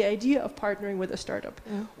entertain the idea of partnering with a startup?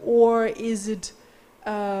 Or is it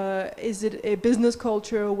Is it a business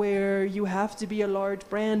culture where you have to be a large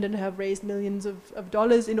brand and have raised millions of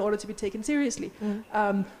dollars in order to be taken seriously?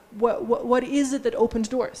 What is it that opens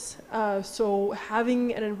doors? So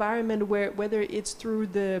having an environment where, whether it's through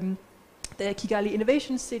the Kigali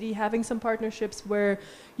Innovation City, having some partnerships where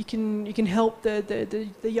you can help the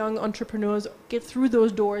young entrepreneurs get through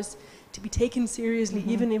those doors to be taken seriously,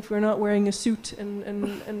 even if we're not wearing a suit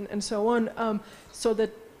and so on, so that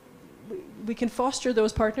we can foster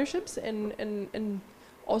those partnerships and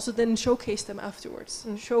also then showcase them afterwards.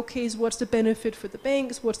 Showcase what's the benefit for the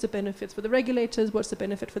banks, what's the benefits for the regulators, what's the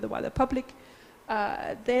benefit for the wider public.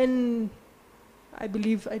 Then I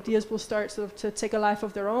believe ideas will start sort of to take a life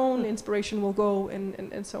of their own, inspiration will go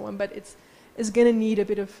and so on. But it's going to need a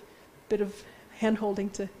bit of hand-holding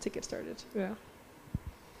to get started. Yeah.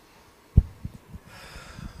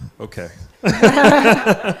 Okay.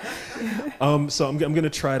 So I'm going to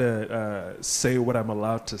try to say what I'm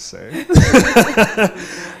allowed to say.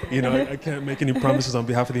 I can't make any promises on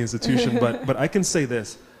behalf of the institution, but I can say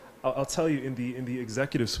this. I'll tell you, in the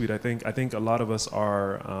executive suite, I think a lot of us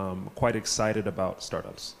are quite excited about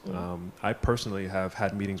startups. I personally have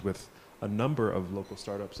had meetings with a number of local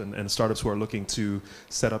startups and startups who are looking to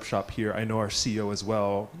set up shop here. I know our CEO as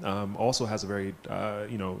well also has a very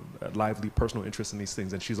lively personal interest in these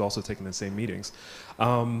things, and she's also taking the same meetings.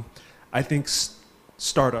 I think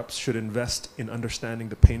startups should invest in understanding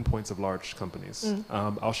the pain points of large companies.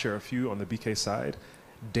 I'll share a few on the BK side.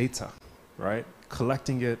 Data, right?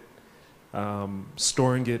 Collecting it,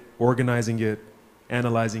 storing it, organizing it,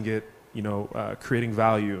 analyzing it, creating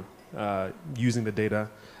value using the data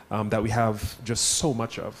that we have just so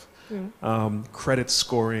much of. Credit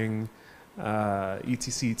scoring,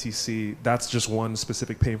 etc. That's just one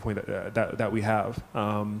specific pain point that we have.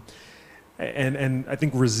 And I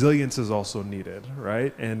think resilience is also needed,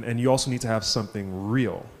 right? And you also need to have something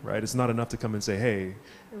real, right? It's not enough to come and say, hey,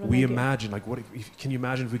 we imagine, like, can you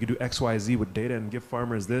imagine if we could do X, Y, Z with data and give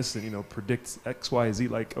farmers this and, predict X, Y, Z?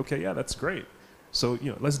 Like, okay, yeah, that's great. So,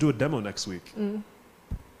 let's do a demo next week.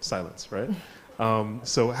 Silence, right?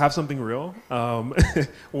 So have something real.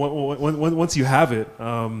 Once you have it,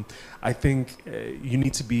 I think you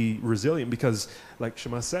need to be resilient because, like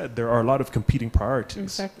Shema said, there are a lot of competing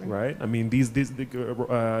priorities, right? I mean,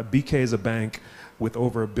 BK is a bank with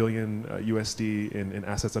over $1 billion USD in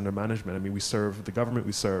assets under management. I mean, we serve the government,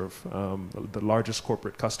 we serve the largest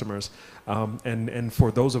corporate customers. And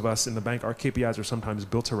for those of us in the bank, our KPIs are sometimes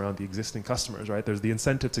built around the existing customers, right? There's the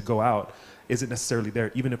incentive to go out isn't necessarily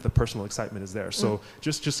there, even if the personal excitement is there. So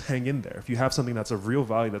just hang in there. If you have something that's of real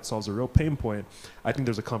value, that solves a real pain point, I think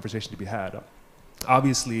there's a conversation to be had.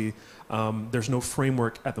 Obviously, there's no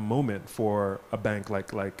framework at the moment for a bank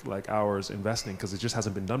like ours investing because it just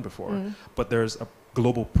hasn't been done before. But there's a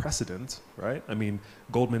global precedent, right? I mean,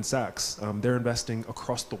 Goldman Sachs, they're investing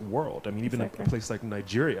across the world. I mean, even a place like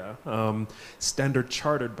Nigeria, Standard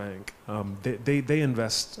Chartered Bank, they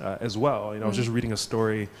invest as well. I was just reading a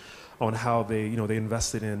story on how they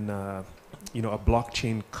invested in a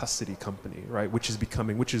blockchain custody company, right? Which is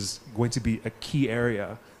going to be a key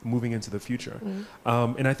area moving into the future.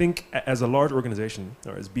 And I think as a large organization,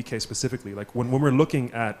 or as BK specifically, like when we're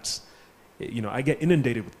looking at, I get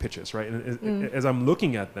inundated with pitches, right? And as I'm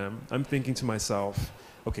looking at them, I'm thinking to myself,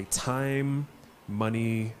 okay, time,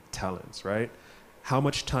 money, talents, right? How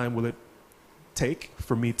much time will it take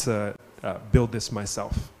for me to build this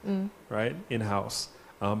myself, right? In-house.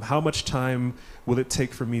 How much time will it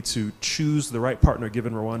take for me to choose the right partner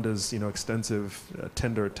given Rwanda's extensive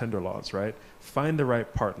tender laws, right? Find the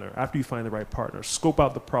right partner. After you find the right partner, scope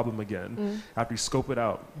out the problem again. After you scope it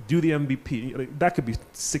out, do the MVP. That could be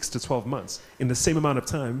 6 to 12 months. In the same amount of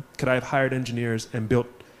time, could I have hired engineers and built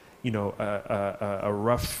a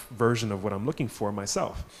rough version of what I'm looking for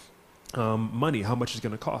myself? Money, how much is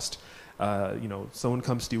going to cost? Someone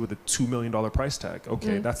comes to you with a $2 million price tag.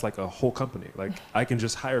 Okay, that's like a whole company. Like I can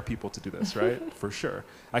just hire people to do this, right? For sure.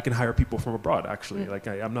 I can hire people from abroad, actually. Like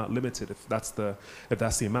I'm not limited if that's the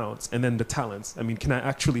amounts. And then the talents. I mean, can I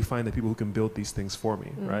actually find the people who can build these things for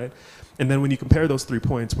me, right? And then when you compare those 3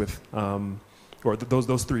 points with,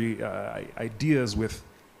 those three ideas with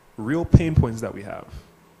real pain points that we have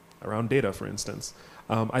around data, for instance,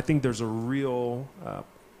 I think there's a real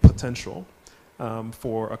potential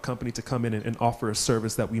for a company to come in and offer a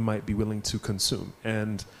service that we might be willing to consume.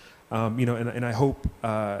 And, and I hope,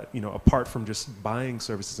 apart from just buying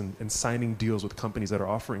services and signing deals with companies that are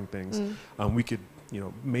offering things, we could,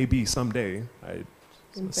 maybe someday,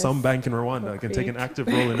 some bank in Rwanda can take an active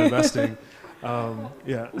role in investing.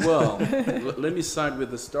 Yeah. Well, let me side with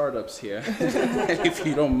the startups here, if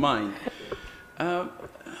you don't mind.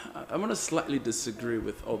 I'm going to slightly disagree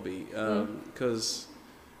with Obi because,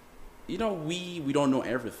 you know, we don't know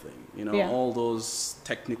everything. You know, all those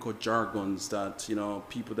technical jargons that, you know,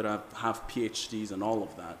 people that have PhDs and all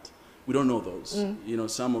of that, we don't know those. You know,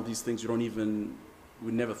 some of these things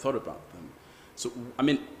we never thought about them. So, I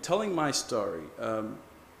mean, telling my story,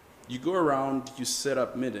 you go around, you set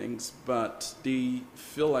up meetings, but they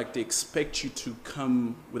feel like they expect you to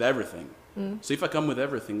come with everything. So if I come with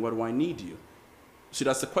everything, what do I need you? See,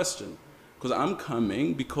 that's the question. Because I'm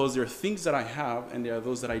coming because there are things that I have and there are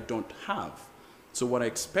those that I don't have. So what I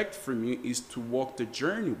expect from you is to walk the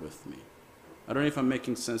journey with me. I don't know if I'm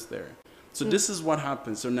making sense there. So this is what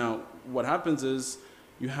happens. So now what happens is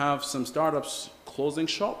you have some startups closing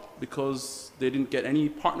shop because they didn't get any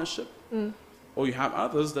partnership. Or you have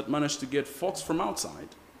others that manage to get folks from outside.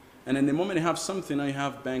 And then the moment they have something, now you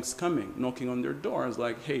have banks coming, knocking on their doors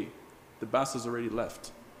like, hey, the bus has already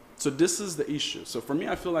left. So this is the issue. So for me,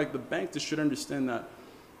 I feel like the bank, they should understand that,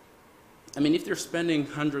 I mean, if they're spending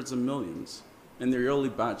hundreds of millions in their yearly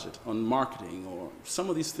budget on marketing or some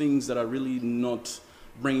of these things that are really not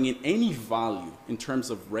bringing in any value in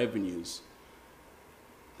terms of revenues,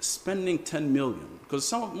 spending 10 million,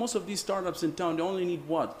 because most of these startups in town, they only need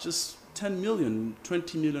what? Just 10 million,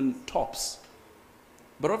 20 million tops.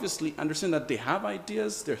 But obviously understand that they have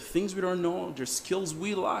ideas, there are things we don't know, there are skills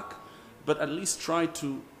we lack, but at least try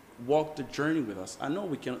to walk the journey with us. I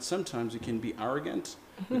know sometimes we can be arrogant,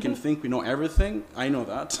 we can think we know everything, I know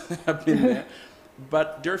that, I've been there,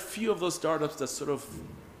 but there are a few of those startups that sort of,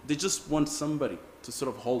 they just want somebody to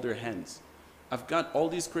sort of hold their hands. I've got all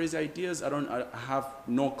these crazy ideas, I have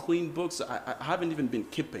no clean books, I haven't even been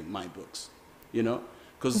keeping my books, you know,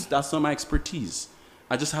 because that's not my expertise.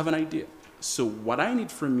 I just have an idea. So what I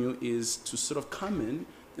need from you is to sort of come in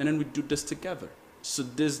and then we do this together. So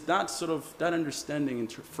there's that understanding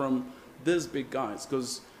from these big guys,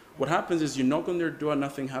 because what happens is you knock on their door,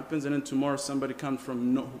 nothing happens, and then tomorrow somebody comes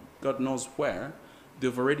from God knows where,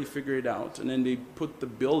 they've already figured it out, and then they put the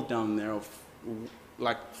bill down there of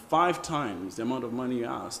like 5 times the amount of money you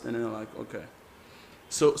asked, and then they're like, okay.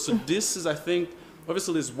 So this is, I think,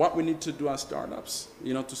 obviously this is what we need to do as startups,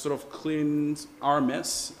 you know, to sort of clean our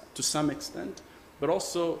mess to some extent, but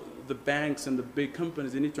also the banks and the big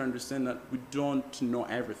companies, they need to understand that we don't know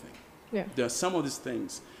everything. Yeah. There are some of these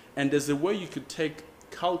things. And there's a way you could take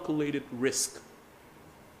calculated risk.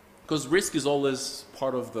 Because risk is always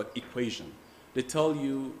part of the equation. They tell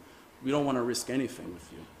you, we don't want to risk anything with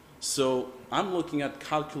you. So I'm looking at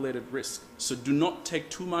calculated risk. So do not take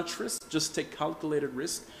too much risk, just take calculated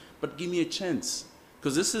risk, but give me a chance.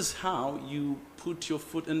 Because this is how you put your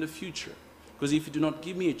foot in the future. Because if you do not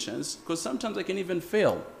give me a chance, because sometimes I can even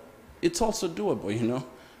fail. It's also doable, you know.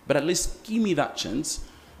 But at least give me that chance.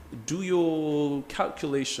 Do your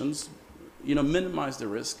calculations, you know, minimize the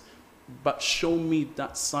risk, but show me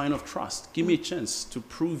that sign of trust. Give me a chance to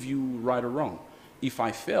prove you right or wrong. If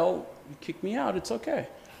I fail, you kick me out, it's okay.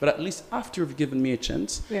 But at least after you've given me a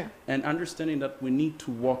chance, and understanding that we need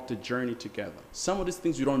to walk the journey together. Some of these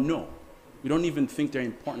things we don't know. We don't even think they're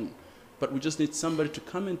important. But we just need somebody to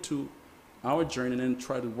come into our journey and then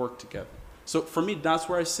try to work together. So for me, that's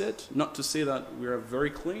where I sit. Not to say that we are very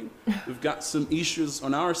clean. We've got some issues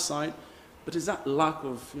on our side, but it's that lack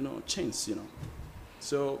of, you know, chance, you know.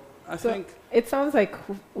 So I think it sounds like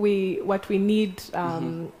what we need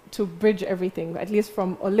to bridge everything, at least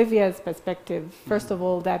from Olivia's perspective. First of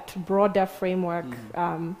all, that broader framework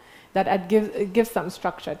that gives some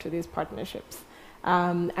structure to these partnerships,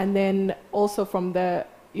 and then also from the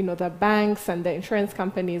banks and the insurance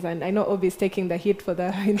companies, and I know Obi is taking the hit for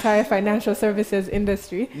the entire financial services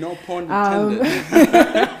industry. No pun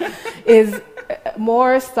intended. Is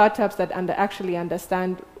more startups that actually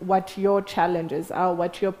understand what your challenges are,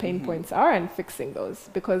 what your pain points are, and fixing those.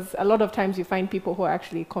 Because a lot of times you find people who are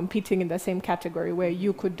actually competing in the same category where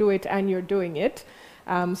you could do it and you're doing it.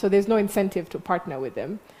 So there's no incentive to partner with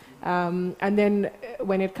them. And then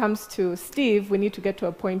when it comes to Steve, we need to get to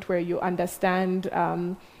a point where you understand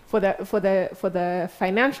for the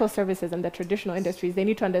financial services and the traditional industries, they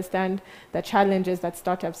need to understand the challenges that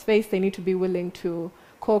startups face. They need to be willing to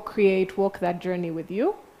co-create, walk that journey with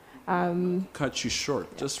you. Cut you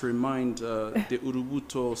short. Just remind the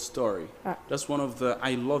Urubuto story. That's one of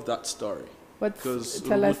I love that story. Because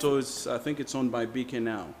Urubuto is, I think it's owned by BK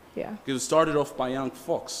now. Yeah. Because it started off by young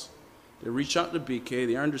folks. They reach out to BK,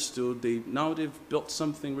 they understood, now they've built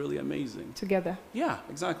something really amazing. Together. Yeah,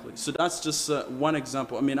 exactly. So that's just one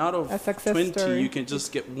example. I mean, out of 20, story. you can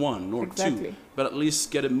just get one or two, but at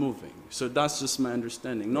least get it moving. So that's just my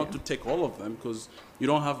understanding. Not to take all of them, because you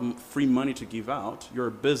don't have free money to give out. You're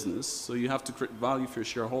a business, so you have to create value for your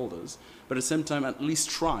shareholders. But at the same time, at least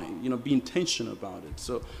try, be intentional about it.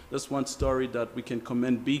 So that's one story that we can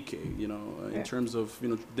commend BK, in terms of,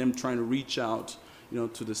 them trying to reach out,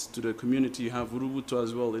 to the community. You have Urubuto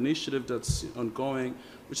as well, initiative that's ongoing,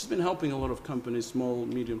 which has been helping a lot of companies, small,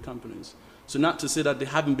 medium companies. So not to say that they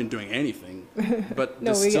haven't been doing anything, but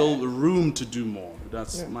there's still room to do more.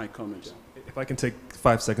 That's my comment. If I can take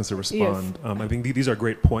 5 seconds to respond, I think these are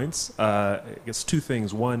great points. I guess two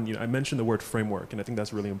things. One, I mentioned the word framework, and I think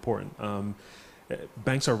that's really important.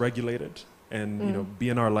 Banks are regulated, and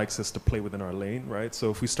BNR likes us to play within our lane, right?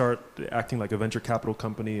 So if we start acting like a venture capital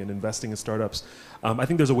company and investing in startups, I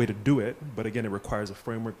think there's a way to do it, but again, it requires a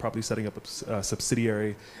framework, probably setting up a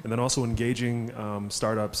subsidiary, and then also engaging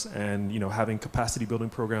startups and having capacity building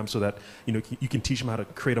programs so that you can teach them how to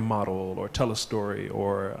create a model or tell a story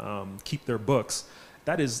or keep their books.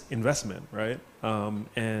 That is investment, right?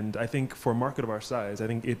 And I think for a market of our size, I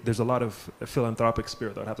think there's a lot of philanthropic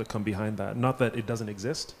spirit that would have to come behind that. Not that it doesn't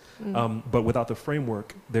exist, but without the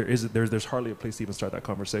framework, there's hardly a place to even start that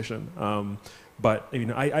conversation. But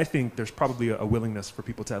I think there's probably a willingness for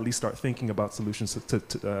people to at least start thinking about solutions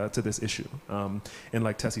to this issue. And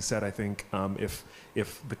like Tesi said, I think if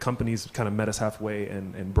the companies kind of met us halfway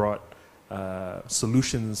and brought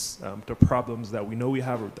solutions to problems that we know we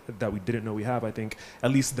have or that we didn't know we have, I think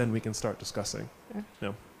at least then we can start discussing.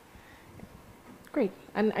 Yeah. Great.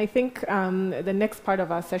 And I think the next part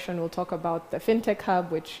of our session will talk about the Fintech Hub,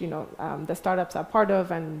 which the startups are part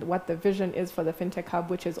of, and what the vision is for the Fintech Hub,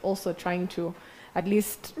 which is also trying to at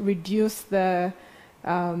least reduce the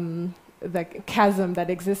chasm that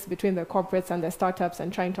exists between the corporates and the startups,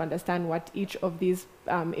 and trying to understand what each of these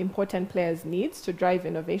important players needs to drive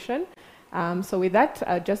innovation. So with that,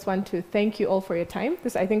 I just want to thank you all for your time.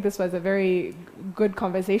 I think this was a very good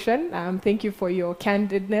conversation. Thank you for your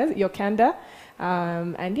candidness, your candor.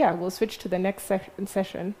 And we'll switch to the next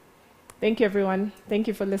session. Thank you, everyone. Thank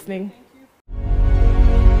you for listening.